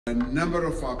A number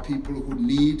of our people who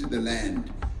need the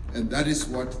land, and that is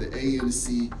what the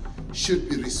ANC should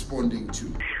be responding to.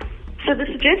 So the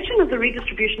suggestion of the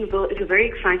redistribution bill is a very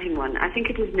exciting one. I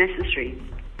think it is necessary.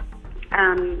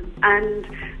 And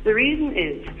the reason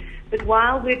is that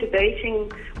while we're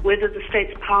debating whether the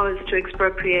state's powers to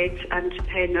expropriate and to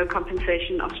pay no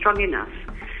compensation are strong enough,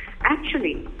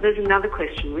 actually there's another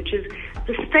question, which is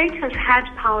the state has had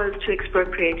powers to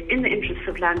expropriate in the interests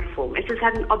of land reform. It has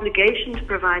had an obligation to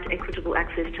provide equitable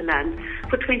access to land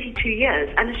for 22 years,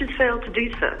 and it has failed to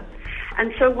do so.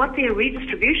 And so what the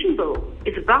redistribution bill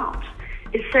is about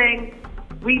is saying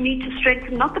we need to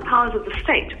strengthen not the powers of the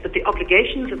state, but the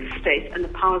obligations of the state and the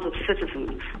powers of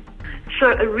citizens.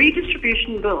 So a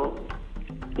redistribution bill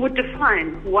would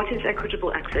define what is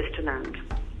equitable access to land.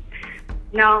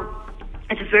 Now,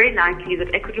 it is very likely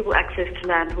that equitable access to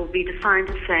land will be defined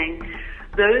as saying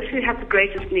those who have the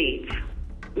greatest needs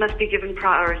must be given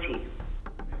priority.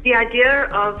 The idea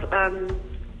of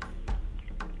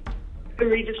a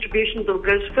redistribution bill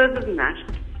goes further than that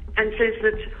and says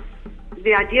that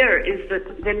the idea is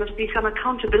that there must be some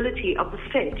accountability of the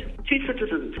state to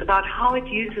citizens about how it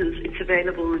uses its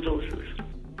available resources.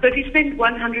 So if you spend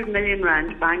 100 million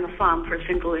rand buying a farm for a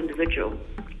single individual,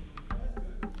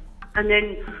 and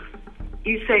then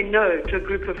you say no to a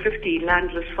group of 50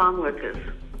 landless farm workers,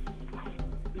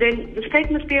 then the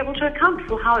state must be able to account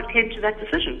for how it came to that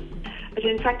decision. But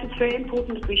in fact, it's very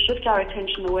important that we shift our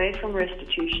attention away from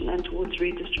restitution and towards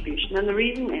redistribution. And the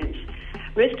reason is,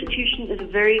 restitution is a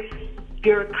very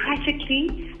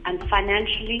bureaucratically and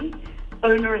financially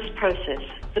onerous process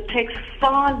that takes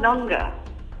far longer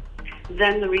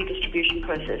than the redistribution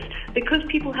process, because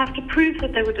people have to prove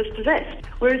that they were dispossessed,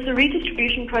 whereas the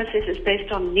redistribution process is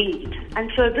based on need.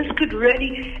 And so this could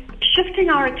really, shifting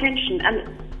our attention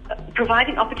and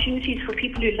providing opportunities for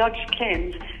people who lodge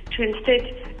claims to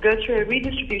instead go through a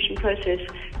redistribution process,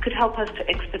 could help us to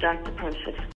expedite the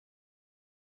process.